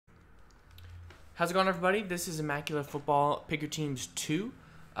How's it going, everybody? This is Immaculate Football Pick Your Teams 2.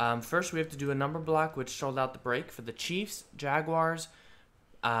 First, we have to do a number block, which sold out the break for the Chiefs, Jaguars,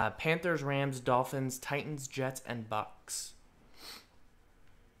 Panthers, Rams, Dolphins, Titans, Jets, and Bucks.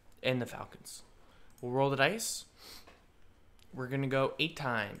 And the Falcons. We'll roll the dice. We're going to go 8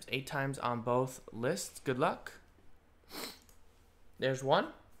 times. 8 times on both lists. Good luck. There's 1,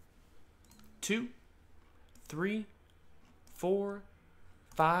 2, 3, 4,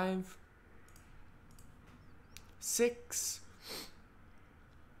 5, 6,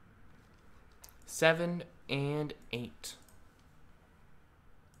 7, and 8.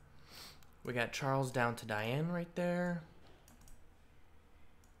 We got Charles down to Diane right there.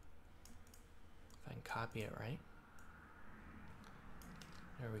 If I can copy it right.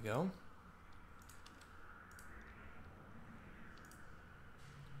 There we go.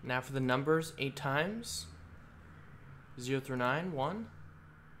 Now for the numbers, 8 times. 0 through 9. 1,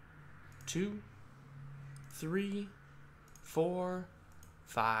 2, 3, 4,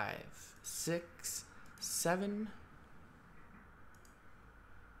 5, 6, 7,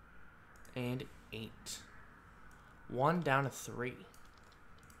 and 8. 1 down to 3.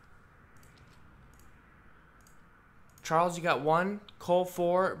 Charles, you got 1, Cole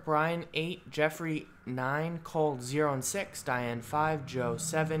 4, Brian 8, Jeffrey 9, Cole 0 and 6, Diane 5, Joe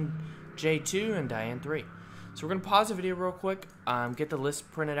 7, Jay 2, and Diane 3. So we're going to pause the video real quick, get the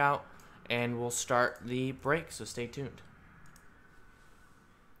list printed out, and we'll start the break, so stay tuned.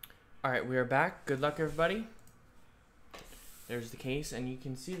 Alright, we are back. Good luck, everybody. There's the case, and you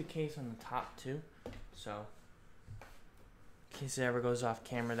can see the case on the top, too. So, in case it ever goes off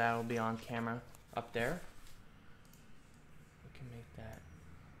camera, that'll be on camera up there. We can make that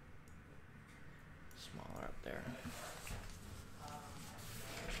smaller up there.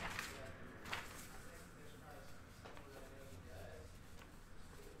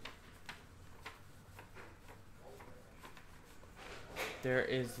 There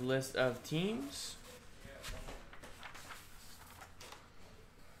is a list of teams.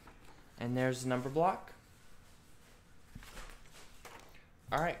 And there's the number block.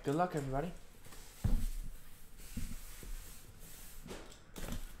 Alright, good luck, everybody.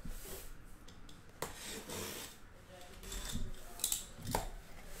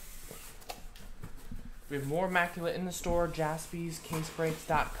 We have more Immaculate in the store,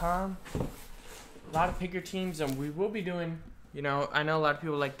 jaspyscasebreaks.com. A lot of pick your teams, and we will be doing, you know, I know a lot of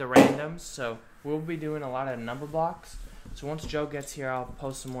people like the randoms, so we'll be doing a lot of number blocks. So once Joe gets here, I'll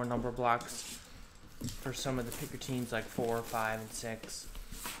post some more number blocks for some of the pick your teams, like 4, 5, and 6.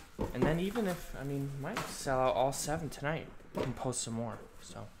 And then even if, I mean, might sell out all 7 tonight, we can post some more.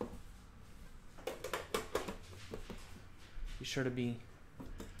 So be sure to be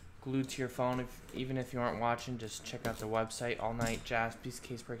glued to your phone. Even if you aren't watching, just check out the website all night.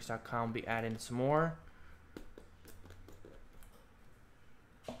 jaspyscasebreaks.com. We'll be adding some more.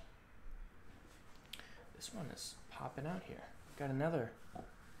 This one is popping out here. Got another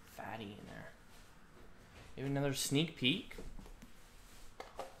fatty in there. Maybe another sneak peek.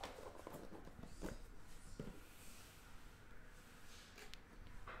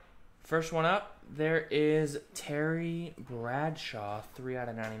 First one up, there is Terry Bradshaw, 3 out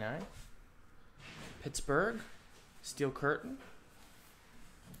of 99. Pittsburgh, Steel Curtain.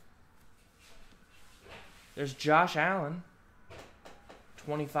 There's Josh Allen,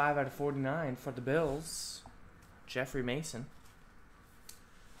 25 out of 49 for the Bills. Jeffrey Mason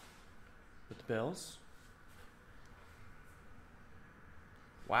with the Bills.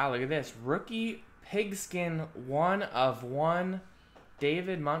 Wow, look at this. Rookie Pigskin 1 of 1.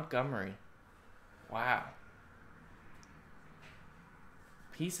 David Montgomery. Wow.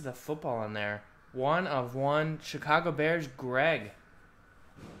 Piece of the football in there. 1 of 1. Chicago Bears. Greg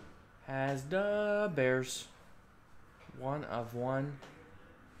has the Bears. 1 of 1.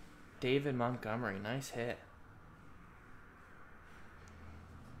 David Montgomery. Nice hit.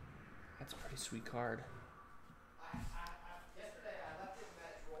 That's a pretty sweet card.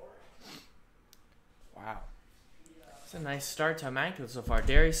 Wow. It's a nice start to Immaculate so far.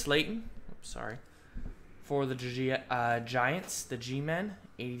 Darius Slayton, sorry, for the Giants, the G-Men,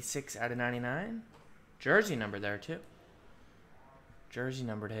 86 out of 99. Jersey number there, too. Jersey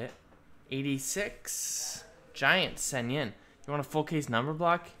number to hit. 86. Giants, send in. You want a full case number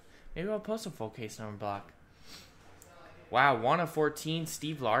block? Maybe I'll post a full case number block. Wow, 1 of 14,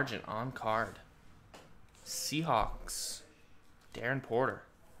 Steve Largent on card. Seahawks, Darren Porter.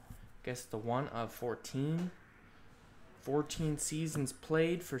 Guess the 1 of 14. 14 seasons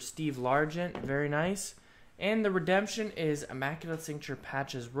played for Steve Largent. Very nice. And the redemption is Immaculate Signature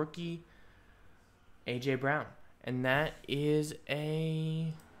Patches rookie A.J. Brown. And that is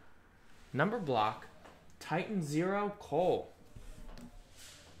a Number block, Titan 0 Cole.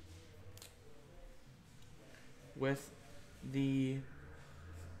 With the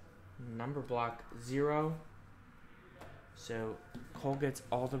number block 0. So Cole gets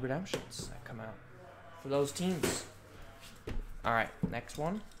all the redemptions that come out for those teams. All right, next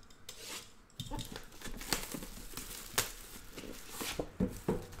one.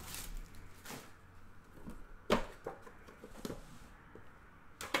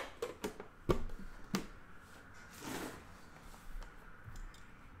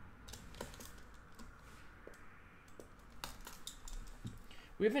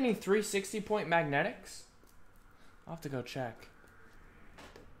 We have any 360-point magnetics? I'll have to go check.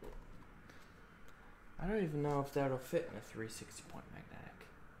 I don't even know if that'll fit in a 360-point magnetic.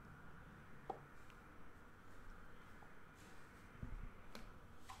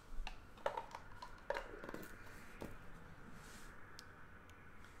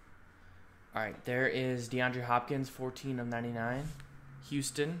 All right, there is DeAndre Hopkins, 14 of 99.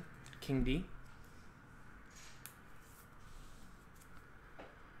 Houston, King D.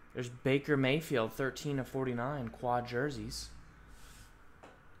 There's Baker Mayfield, 13 of 49, quad jerseys.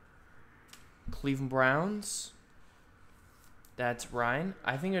 Cleveland Browns. That's Ryan.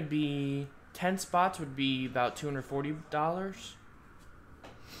 I think it'd be 10 spots would be about $240.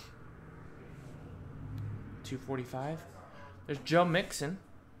 $245. There's Joe Mixon,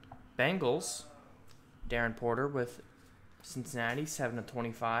 Bengals. Darren Porter with Cincinnati, 7 of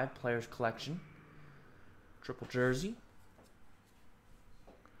 25, Players Collection. Triple jersey.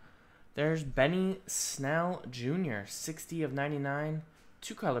 There's Benny Snell Jr., 60 of 99.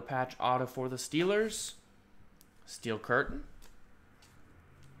 Two-color patch auto for the Steelers. Steel curtain.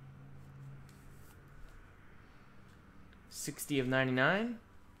 60 of 99.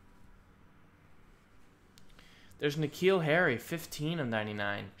 There's N'Keal Harry, 15 of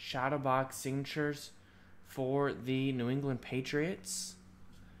 99. Shadow box signatures for the New England Patriots.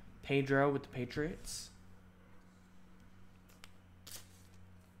 Pedro with the Patriots.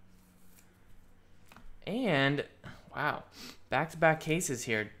 And, wow, back-to-back cases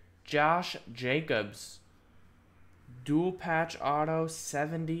here. Josh Jacobs, dual patch auto,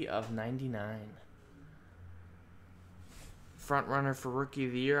 70 of 99. Front runner for Rookie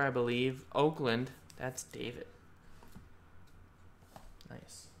of the Year, I believe. Oakland, that's David.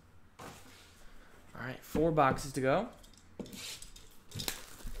 Nice. All right, 4 boxes to go.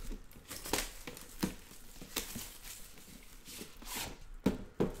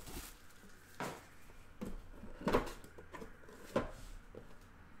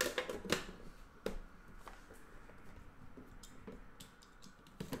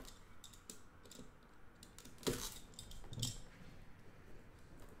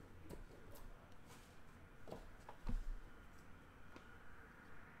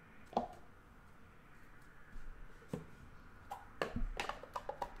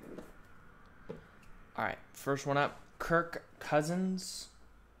 All right, first one up, Kirk Cousins,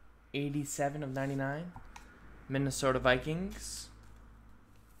 87 of 99. Minnesota Vikings.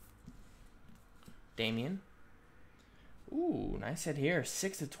 Damian. Ooh, nice hit here.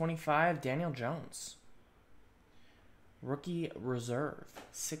 6 of 25, Daniel Jones. Rookie reserve,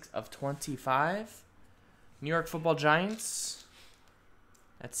 6 of 25. New York Football Giants.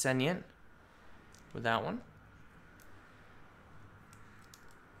 That's Sen Yin with that one.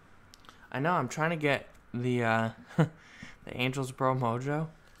 I know, I'm trying to get the the Angels Pro Mojo.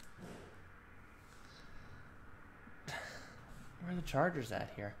 Where are the Chargers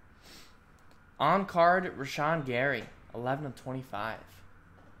at here? On card, Rashawn Gary, 11 of 25.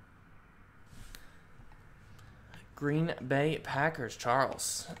 Green Bay Packers,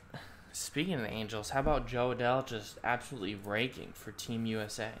 Charles. Speaking of the Angels, how about Joe Adele just absolutely raking for Team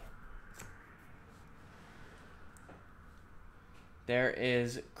USA? There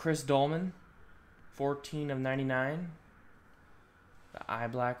is Chris Dolman, 14 of 99. The eye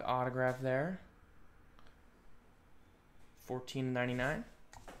black autograph there. 14 of 99.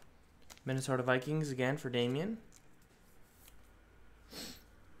 Minnesota Vikings again for Damian.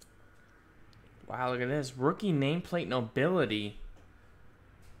 Wow, look at this. Rookie nameplate nobility.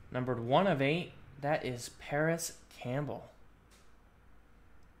 Numbered 1 of 8. That is Paris Campbell.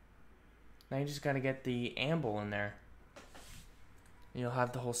 Now you just got to get the amble in there. You'll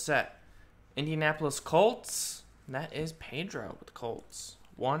have the whole set. Indianapolis Colts. That is Pedro with the Colts.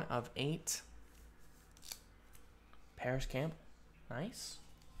 1 of 8. Paris Campbell. Nice.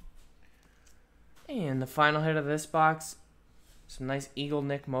 And the final hit of this box. Some nice Eagle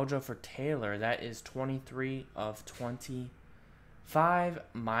Nick Mojo for Taylor. That is 23 of 25.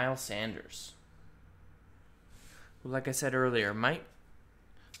 Miles Sanders. Like I said earlier, might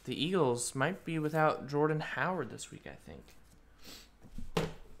The Eagles might be without Jordan Howard this week, I think.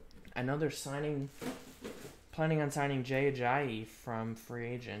 I know they're planning on signing Jay Ajayi from free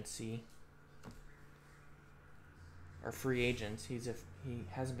agency. Or free agents. He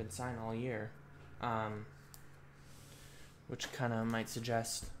hasn't been signed all year. Which kind of might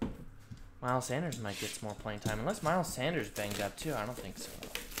suggest Miles Sanders might get some more playing time. Unless Miles Sanders banged up too. I don't think so.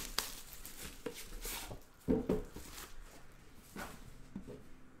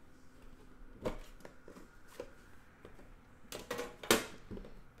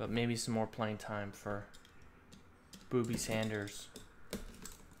 But maybe some more playing time for Booby Sanders.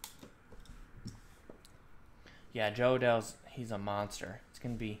 Yeah, Joe Odell's, he's a monster. It's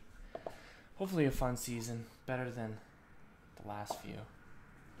going to be hopefully a fun season. Better than the last few.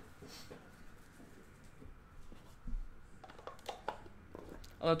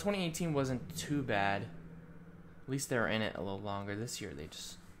 Although 2018 wasn't too bad. At least they were in it a little longer. This year they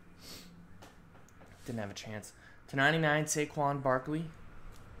just didn't have a chance. To 99, Saquon Barkley.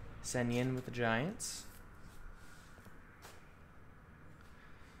 Senyin with the Giants.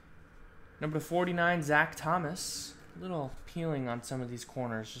 Number 49, Zach Thomas. A little peeling on some of these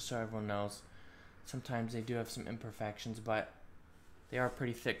corners, just so everyone knows. Sometimes they do have some imperfections, but they are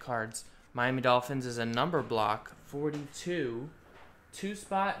pretty thick cards. Miami Dolphins is a number block. 42,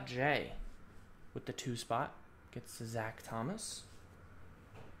 2-spot J. With the 2-spot. Gets to Zach Thomas.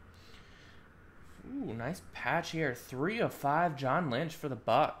 Ooh, nice patch here. 3 of 5, John Lynch for the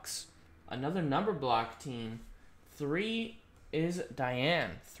Bucks. Another number block team. 3 is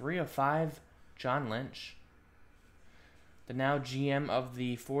Diane. 3 of 5, John Lynch. The now GM of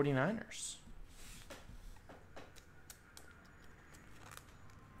the 49ers.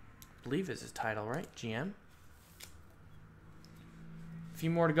 I believe is his title, right? GM. A few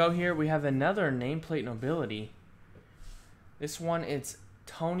more to go here. We have another nameplate nobility. This one, it's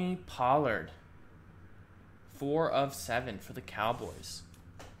Tony Pollard. 4 of 7 for the Cowboys.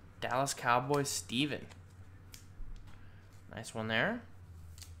 Dallas Cowboys, Steven. Nice one there.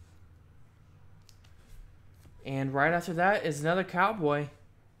 And right after that is another Cowboy.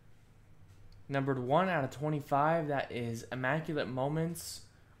 Numbered 1 out of 25. That is Immaculate Moments,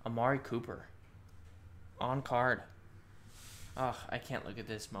 Amari Cooper. On card. Oh, I can't look at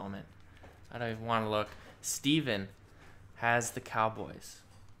this moment. I don't even want to look. Steven has the Cowboys.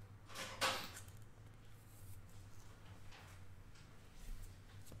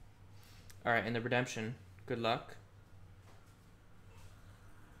 All right, and the redemption. Good luck.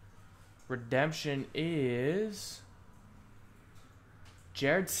 Redemption is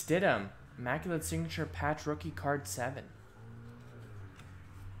Jared Stidham. Immaculate Signature Patch Rookie Card 7.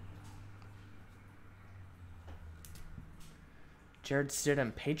 Jared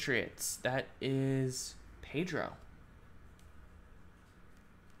Stidham, Patriots. That is Pedro.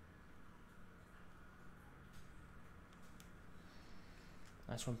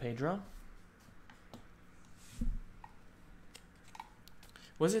 Nice one, Pedro.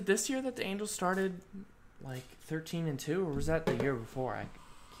 Was it this year that the Angels started like 13-2, or was that the year before? I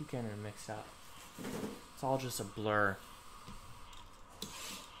keep getting it mixed up. It's all just a blur.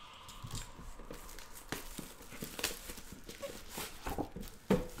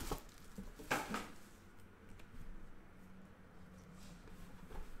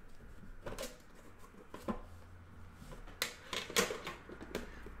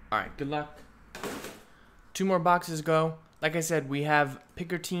 All right, good luck. 2 more boxes to go. Like I said, we have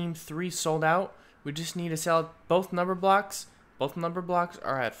Picker Team 3 sold out. We just need to sell both number blocks. Both number blocks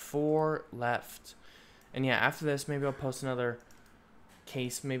are at 4 left. And yeah, after this, maybe I'll post another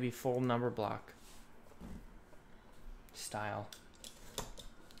case, maybe full number block style.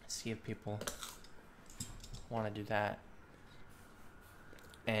 See if people want to do that.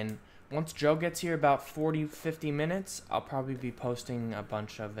 And once Joe gets here, about 40-50 minutes, I'll probably be posting a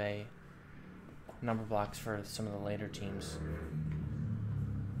bunch of number blocks for some of the later teams.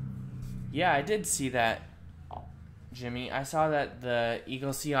 Yeah, I did see that, Jimmy. I saw that the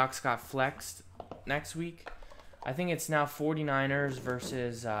Eagles Seahawks got flexed next week. I think it's now 49ers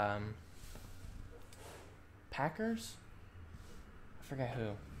versus Packers? I forget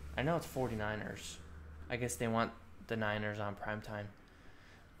who. I know it's 49ers. I guess they want the Niners on primetime.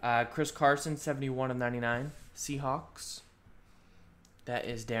 Chris Carson, 71 of 99. Seahawks. That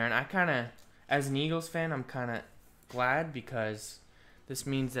is Darren. As an Eagles fan, I'm kind of glad because this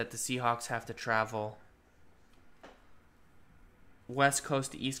means that the Seahawks have to travel West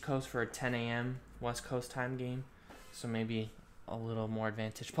Coast to East Coast for a 10 a.m. West Coast time game. So maybe a little more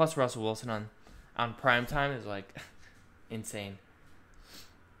advantage. Plus Russell Wilson on prime time is like insane.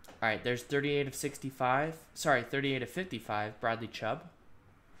 All right, there's 38 of 65. Sorry, 38 of 55. Bradley Chubb.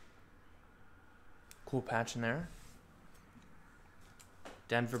 Cool patch in there.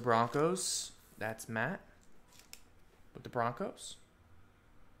 Denver Broncos. That's Matt with the Broncos.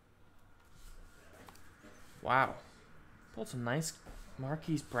 Wow. Pulled some nice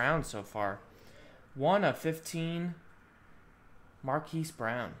Marquise Brown so far. 1 of 15 Marquise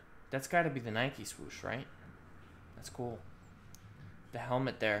Brown. That's got to be the Nike swoosh, right? That's cool. The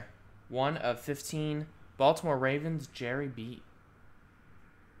helmet there. 1 of 15 Baltimore Ravens, Jerry B.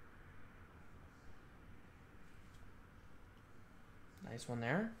 Nice one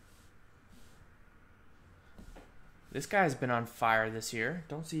there. This guy's been on fire this year.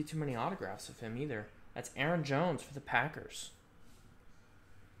 Don't see too many autographs of him either. That's Aaron Jones for the Packers.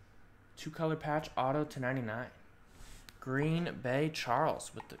 2-color patch auto to 99. Green Bay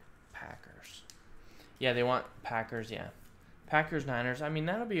Charles with the Packers. Yeah, they want Packers, yeah. Packers Niners. I mean,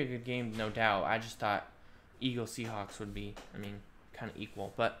 that'll be a good game, no doubt. I just thought Eagles Seahawks would be, kind of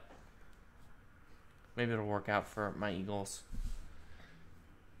equal. But maybe it'll work out for my Eagles.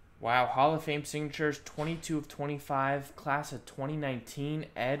 Wow, Hall of Fame signatures, 22 of 25, class of 2019,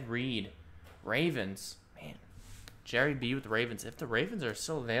 Ed Reed. Ravens. Man, Jerry B with the Ravens. If the Ravens are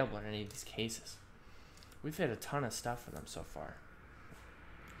still available in any of these cases, we've hit a ton of stuff for them so far.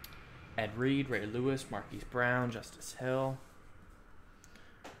 Ed Reed, Ray Lewis, Marquise Brown, Justice Hill.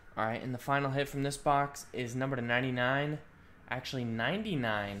 All right, and the final hit from this box is number to 99. Actually,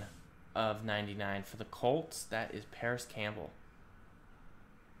 99 of 99 for the Colts. That is Paris Campbell.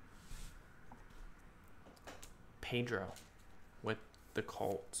 Pedro with the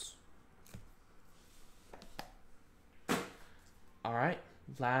Colts. All right,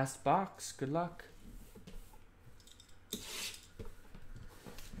 last box. Good luck.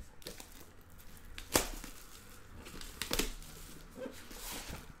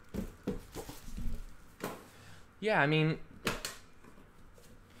 Yeah,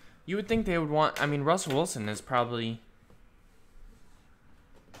 you would think they would want... Russell Wilson is probably...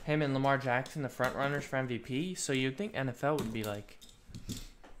 him and Lamar Jackson, the front runners for MVP. So you'd think NFL would be like...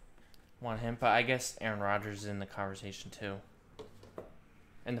 want him. But I guess Aaron Rodgers is in the conversation too.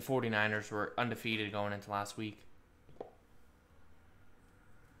 And the 49ers were undefeated going into last week.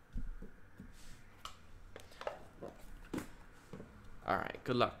 All right,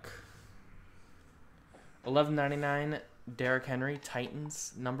 good luck. $11.99 Derrick Henry,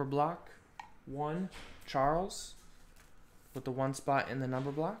 Titans, number block. 1, Charles, with the 1 spot in the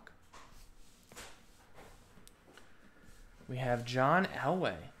number block. We have John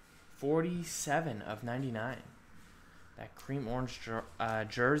Elway, 47 of 99. That cream orange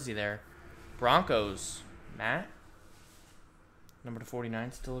jersey there. Broncos, Matt. Number to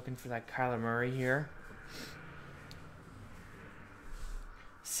 49, still looking for that Kyler Murray here.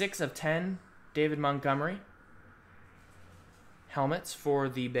 6 of 10, David Montgomery. Helmets for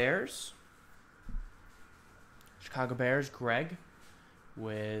the Bears. Chicago Bears, Greg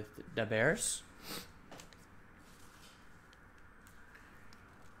with the Bears.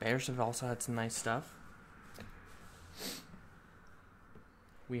 Bears have also had some nice stuff.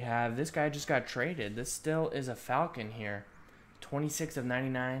 We have, this guy just got traded. This still is a Falcon here. 26 of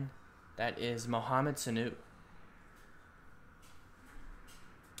 99. That is Mohamed Sanu.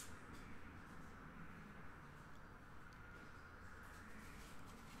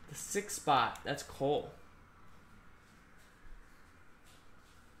 The 6th spot, that's Cole.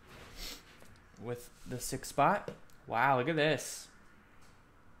 With the 6th spot. Wow, look at this.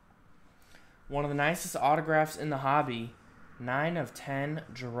 One of the nicest autographs in the hobby. 9 of 10,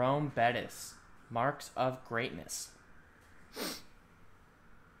 Jerome Bettis. Marks of greatness.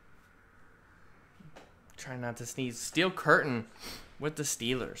 Try not to sneeze. Steel curtain with the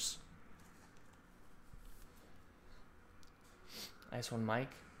Steelers. Nice one,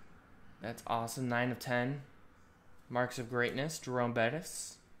 Mike. That's awesome. 9 of 10. Marks of greatness, Jerome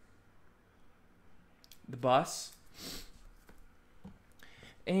Bettis. The bus.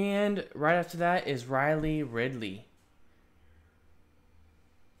 And right after that is Riley Ridley.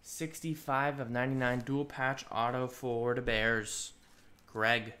 65 of 99 dual patch auto for the Bears.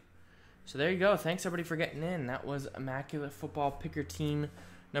 Greg. So there you go. Thanks everybody for getting in. That was Immaculate Football Pick Your Team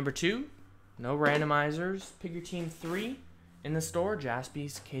number 2. No randomizers. Pick Your Team 3 in the store.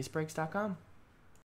 JaspysCaseBreaks.com.